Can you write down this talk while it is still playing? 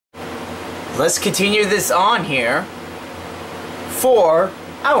let's continue this on here for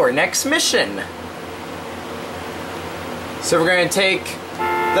our next mission. So we're going to take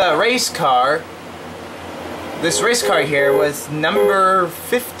the race car. This race car here was number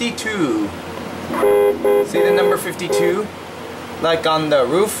 52. See the number 52? Like on the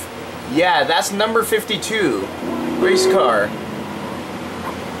roof? Yeah, that's number 52. Race car.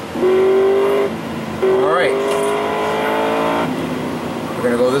 Alright. We're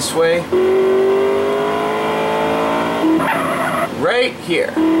gonna go this way. Right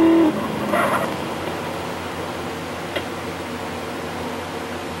here.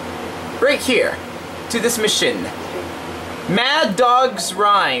 Right here. To this mission. Mad Dog's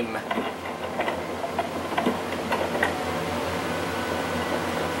Rhyme.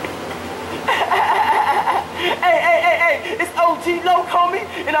 Hey, it's OG Loc, homie,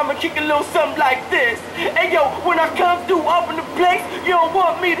 and I'ma kick a little something like this. Hey, yo, when I come through up in the place, you don't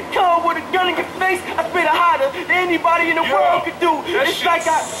want me to come with a gun in your face. I spit it harder than anybody in the world could do. It's like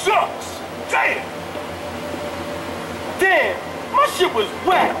I sucks. Damn, my shit was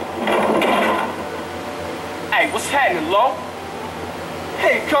whack. Hey, what's happening, Lo?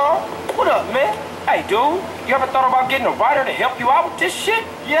 Hey, Carl, what up, man? Hey, dude, you ever thought about getting a writer to help you out with this shit?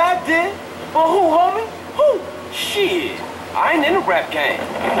 Yeah, I did. But who, homie? Who? Shit, I ain't in the rap game.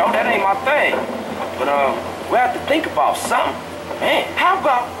 You know, that ain't my thing. But, we have to think about something. Man, how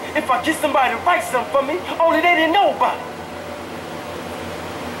about if I get somebody to write something for me, only they didn't know about it?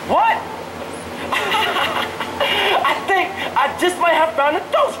 What? I think I just might have found a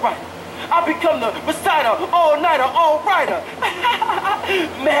ghostwriter. I become the reciter, all-nighter, all-writer.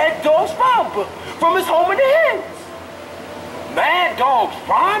 Mad Dog's rhyme book from his home in the hills. Mad Dog's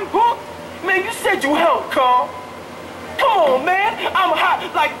rhyme book? Man, you said you helped, Carl. Come on, man. I'm hot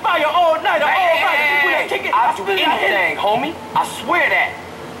like fire all night. Hey, I'll do anything, homie. I swear that.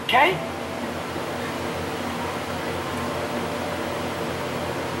 Okay?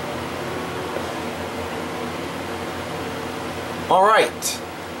 Alright.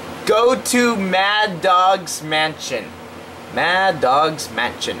 Go to Mad Dog's Mansion. Mad Dog's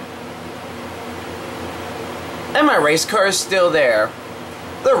Mansion. And my race car is still there.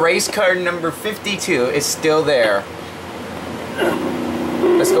 The race car number 52 is still there.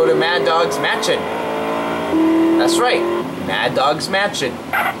 Let's go to Mad Dog's Mansion. That's right, Mad Dog's Mansion.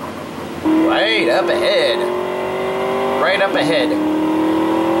 Right up ahead. Right up ahead.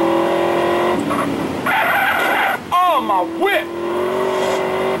 Oh, my whip!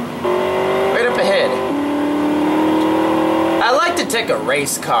 Right up ahead. I like to take a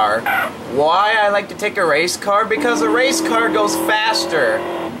race car. Why I like to take a race car? Because a race car goes faster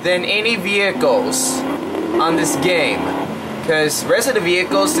than any vehicles on this game. Because the rest of the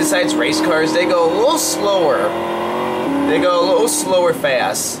vehicles, besides race cars, they go a little slower. They go a little slower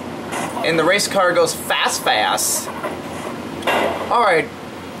fast. And the race car goes fast. Alright,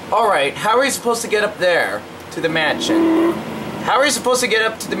 how are you supposed to get up there? To the mansion? How are you supposed to get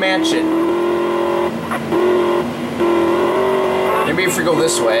up to the mansion? Maybe if we go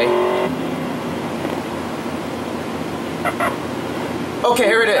this way. Okay,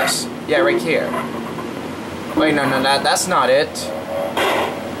 here it is. Yeah, right here. Wait, no, that's not it.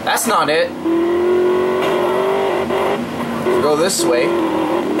 That's not it. If we go this way.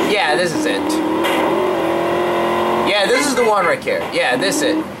 Yeah, this is it. Yeah, this is the one right here. Yeah, this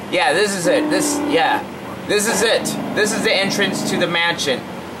is it. Yeah, this is it. This is it. This is the entrance to the mansion.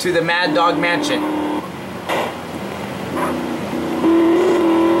 To the Mad Dog Mansion.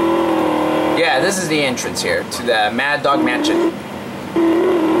 Yeah, this is the entrance here to the Mad Dog Mansion.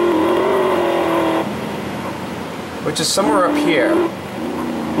 Which is somewhere up here.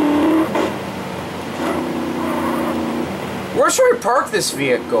 Where should I park this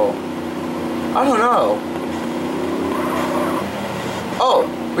vehicle? I don't know. Oh,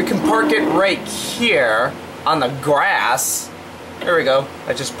 we can park it right here on the grass. There we go.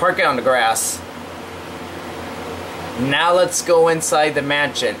 I just park it on the grass. Now let's go inside the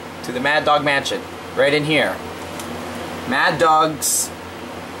mansion. To the Mad Dog Mansion. Right in here. Mad Dog's...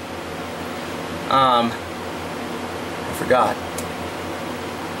 I forgot.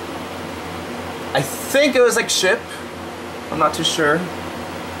 I think it was like ship. I'm not too sure.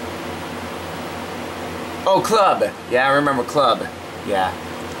 Oh, club. Yeah, I remember club. Yeah.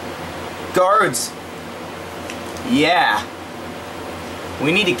 Guards. Yeah.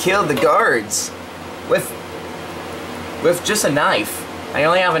 We need to kill the guards. With just a knife. I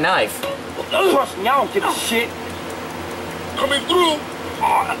only have a knife. Trust me, I don't give a shit. Coming through.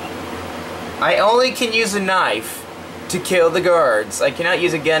 I only can use a knife to kill the guards. I cannot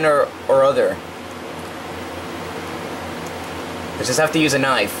use a gun or other. I just have to use a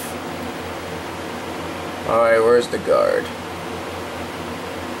knife. Alright, where's the guard?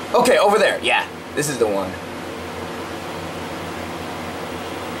 Okay, over there. Yeah, this is the one.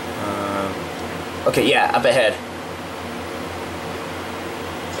 Okay, yeah, up ahead.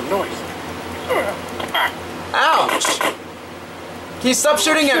 Some noise. Ouch! Can you stop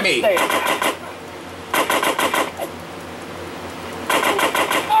shooting at me? Hey,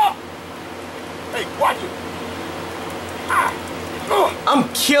 watch it. I'm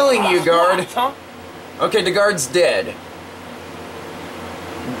killing you, guard. Okay, the guard's dead.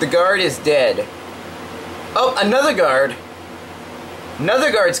 The guard is dead. Oh, another guard.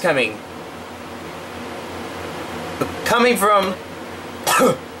 Another guard's coming. Coming from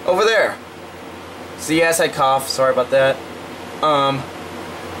over there. So yes, I cough. Sorry about that.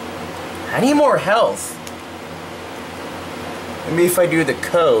 I need more health. Maybe if I do the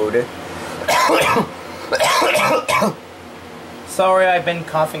code. Sorry, I've been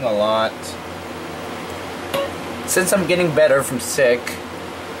coughing a lot. Since I'm getting better from sick.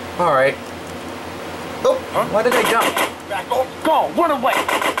 Alright. Oh, why did I jump? Back off. Go, run away.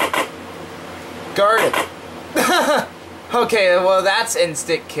 Guard. Okay, well that's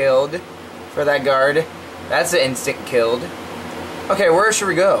instant killed. For that guard. That's instant killed. Okay, where should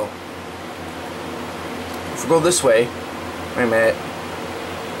we go? If we go this way. Wait a minute.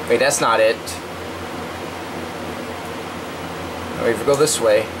 Wait, that's not it. Wait, if we go this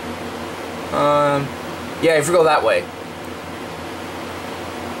way. Yeah, if we go that way.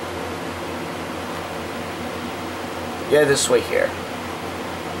 Yeah, this way here.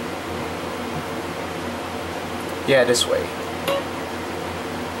 Yeah, this way.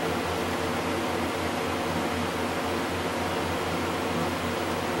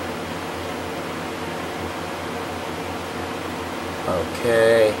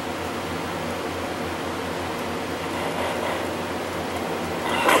 Okay.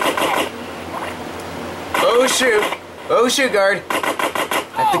 Oh shoot! Oh shoot, guard!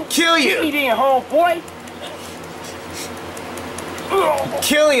 I have to kill you! Get in, homeboy.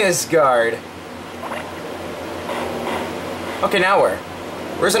 Killing this guard. Okay, now where?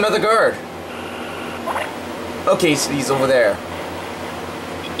 Where's another guard? Okay, so he's over there.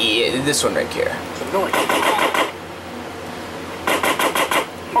 Yeah, this one right here. Some noise.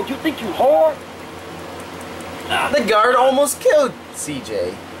 Oh, you think you hard? The guard almost killed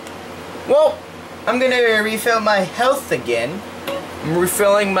CJ. Well, I'm gonna refill my health again. I'm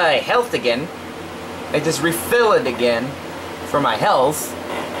refilling my health again. I just refill it again for my health.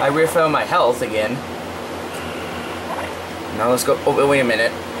 I refill my health again. Now let's go. Oh, wait a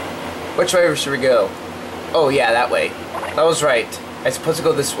minute. Which way should we go? Oh, yeah, that way. That was right. I'm supposed to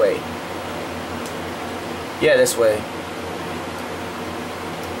go this way. Yeah, this way.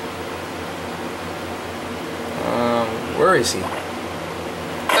 Where is he?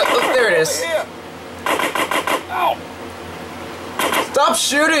 Oh, there it is. Ow. Stop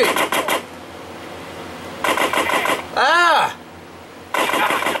shooting! Ah!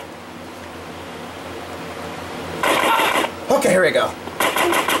 Okay, here we go.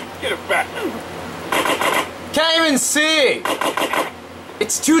 Get it back. Can't even see!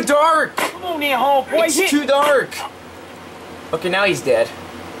 It's too dark! Come on in, homeboy. It's too dark! Okay, now he's dead.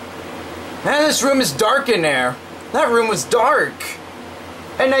 Man, this room is dark in there. That room was dark.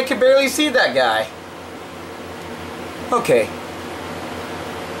 And I could barely see that guy. Okay.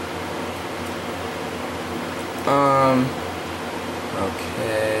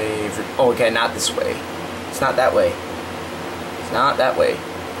 Okay. Oh, okay, not this way. It's not that way. It's not that way.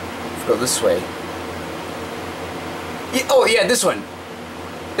 Let's go this way. Yeah, oh, yeah, this one.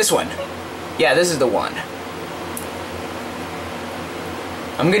 This one. Yeah, this is the one.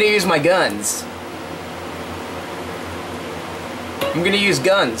 I'm gonna use my guns. I'm gonna use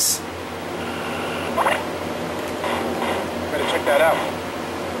guns. Better check that out.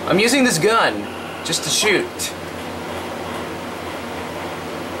 I'm using this gun just to shoot.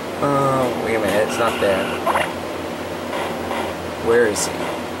 Oh, wait a minute, it's not there. Where is he?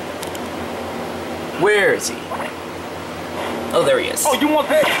 Where is he? Oh, there he is. Oh, you want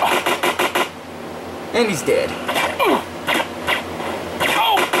that? And he's dead. Oh!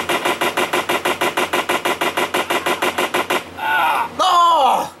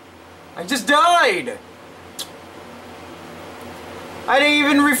 I just died! I didn't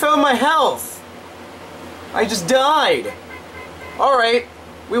even refill my health. I just died. Alright,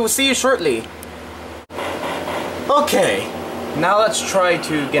 we will see you shortly. Okay, now let's try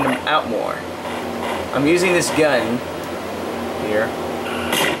to get him out more. I'm using this gun here.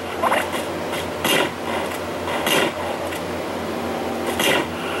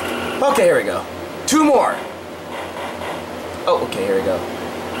 Okay, here we go. 2 more. Oh, okay, here we go.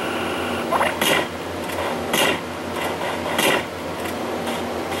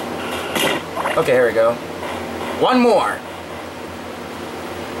 Okay, here we go. One more.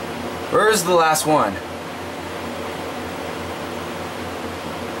 Where's the last one?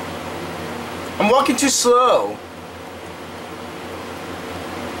 I'm walking too slow.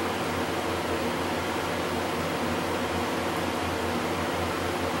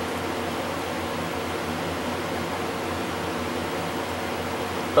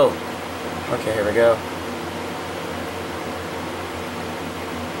 Oh, okay, here we go.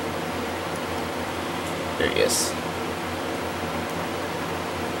 There he is.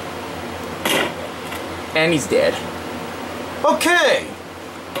 And he's dead. Okay!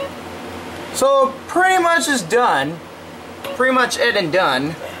 So, pretty much is done. Pretty much it and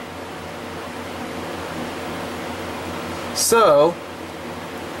done. So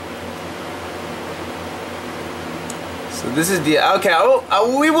this is the, okay,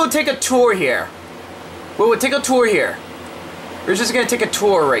 we will take a tour here. We will take a tour here. We're just gonna take a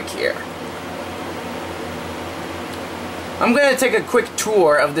tour right here. I'm gonna take a quick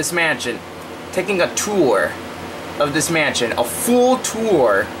tour of this mansion. Taking a tour of this mansion. A full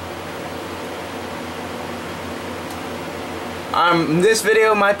tour. This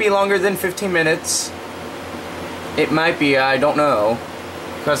video might be longer than 15 minutes. It might be, I don't know.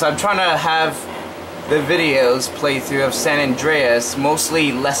 Because I'm trying to have the videos playthrough of San Andreas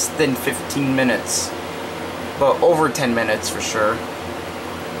mostly less than 15 minutes. But over 10 minutes for sure.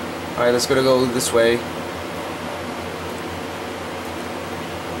 Alright, let's go this way.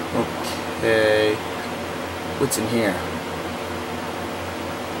 Okay. What's in here?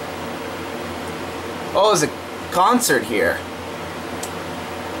 Oh, there's a concert here.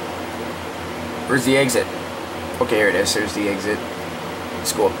 Where's the exit? Okay, here it is. There's the exit.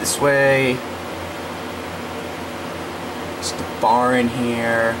 Let's go up this way. There's the bar in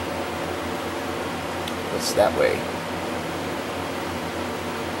here. What's that way?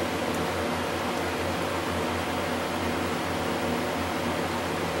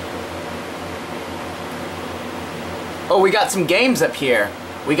 Oh, we got some games up here.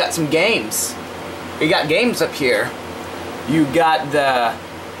 We got some games. We got games up here. You got the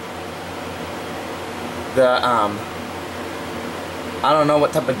I don't know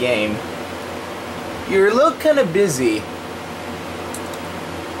what type of game. You look kind of busy.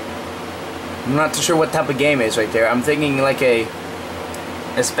 I'm not too sure what type of game is right there. I'm thinking like a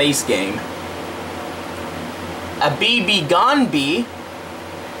space game. A BB Gone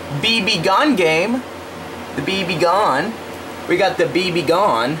BB Gone game. The BB Gone. We got the BB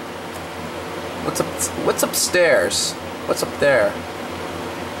Gone. What's upstairs? What's up there?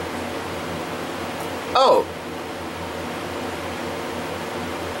 Oh.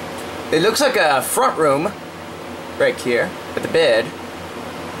 It looks like a front room right here with the bed.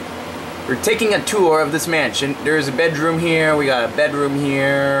 We're taking a tour of this mansion. There's a bedroom here. We got a bedroom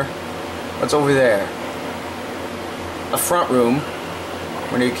here. What's over there? A front room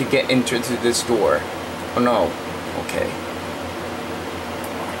where you could get into this door. Oh no. Okay.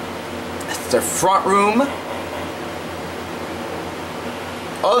 That's their front room.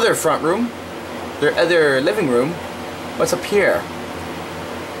 Other front room. Their other living room. What's up here?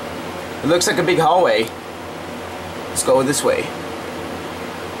 It looks like a big hallway. Let's go this way.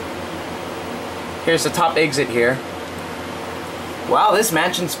 Here's the top exit here. Wow, this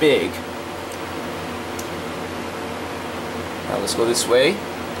mansion's big. Now let's go this way.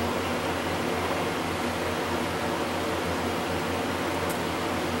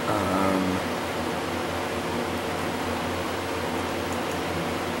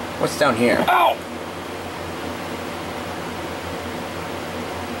 What's down here? Ow!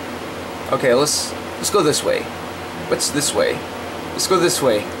 Okay, let's go this way. What's this way? Let's go this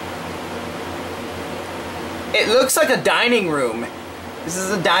way. It looks like a dining room. This is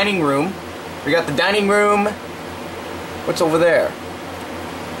a dining room. We got the dining room. What's over there?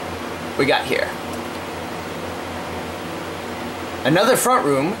 We got here. Another front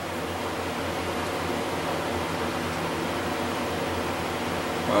room.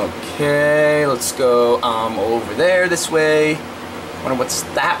 Okay, let's go over there this way. Wonder what's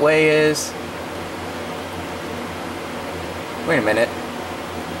that way is. Wait a minute.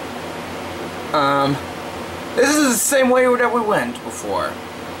 This is the same way that we went before.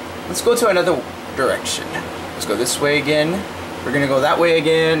 Let's go to another direction. Let's go this way again. We're gonna go that way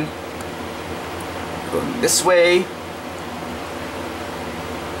again. Go this way.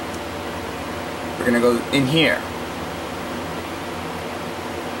 We're gonna go in here.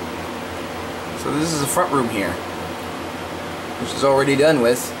 So this is the front room here, which is already done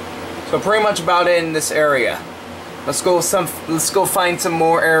with. So pretty much about it in this area. Let's go find some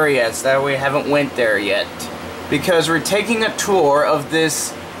more areas that we haven't went there yet, because we're taking a tour of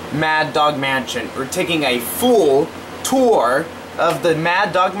this Mad Dog Mansion. We're taking a full tour of the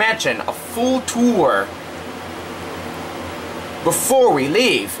Mad Dog Mansion. A full tour before we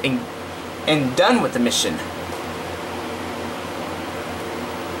leave and done with the mission.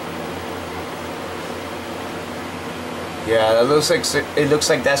 Yeah, that looks like it looks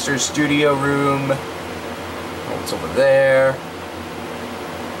like that's their studio room. What's over there?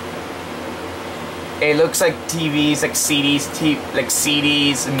 It looks like TVs, like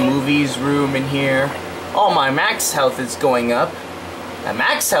CDs and movies room in here. Oh, my max health is going up. My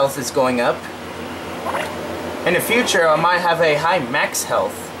max health is going up. In the future, I might have a high max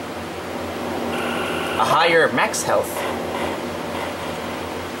health. A higher max health.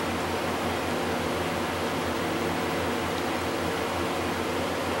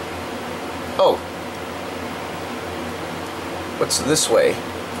 Oh. What's this way?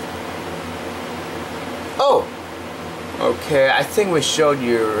 Oh! Okay, I think we showed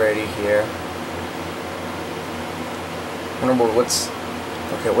you already here. I wonder what's...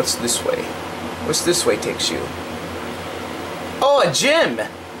 Okay, what's this way? What's this way takes you? Oh, a gym!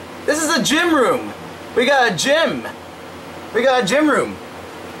 This is a gym room! We got a gym! We got a gym room!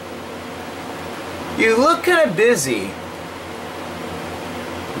 You look kind of busy.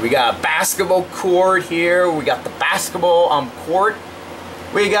 We got a basketball court here. We got the basketball court.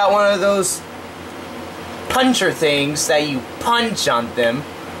 We got one of those puncher things that you punch on them,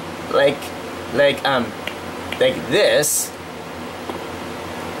 like this.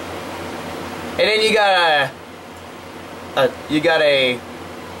 And then you got a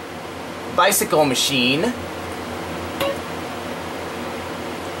bicycle machine.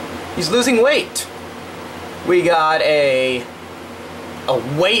 He's losing weight. We got a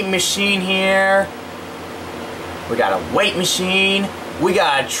weight machine here. We got a weight machine. We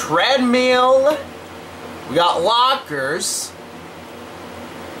got a treadmill. We got lockers.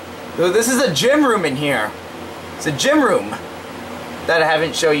 So this is a gym room in here. It's a gym room that I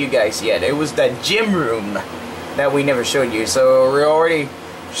haven't shown you guys yet. It was the gym room that we never showed you. So we already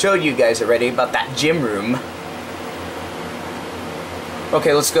showed you guys already about that gym room.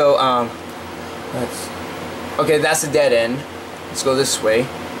 Okay, let's go. Okay, that's the dead end. Let's go this way.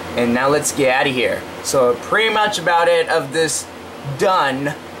 And now let's get out of here. So pretty much about it of this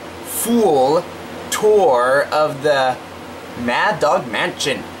done full tour of the Mad Dog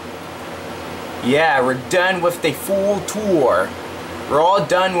Mansion. Yeah, we're done with the full tour. We're all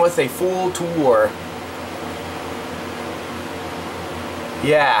done with a full tour.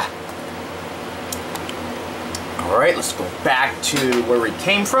 Yeah. Alright, let's go back to where we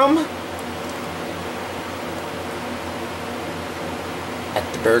came from.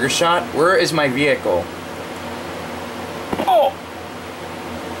 At the burger shop. Where is my vehicle? Oh!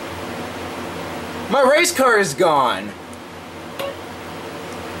 My race car is gone!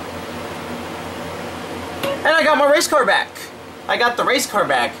 And I got my race car back! I got the race car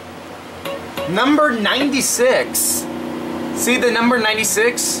back. Number 96. See the number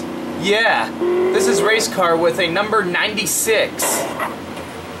 96? Yeah. This is race car with a number 96.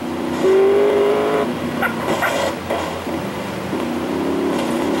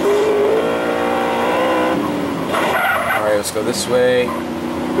 Alright, let's go this way.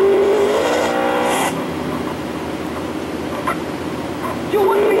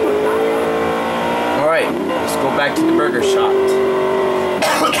 Alright, let's go back to the burger shop.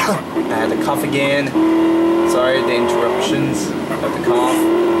 I had to cough again. Sorry, the interruptions of the cough.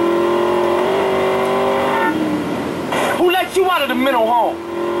 Who let you out of the mental home?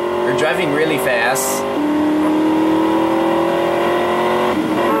 You're driving really fast.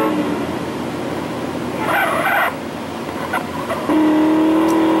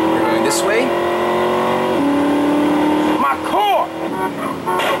 We're going this way. My car!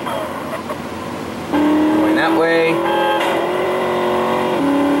 Going that way.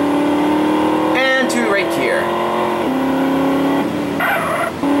 And to right here.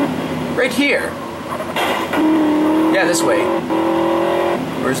 Right here. Yeah, this way.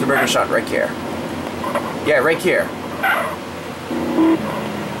 Where's the burger shop? Right here. Yeah, right here.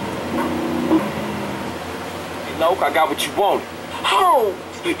 Hey, Loke, I got what you wanted. Oh,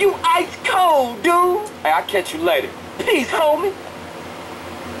 you ice cold, dude. Hey, I'll catch you later. Peace, homie.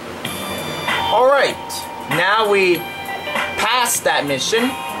 Alright, now we passed that mission.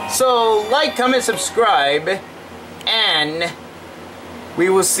 So, like, comment, subscribe, and we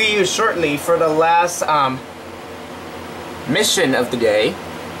will see you shortly for the last mission of the day.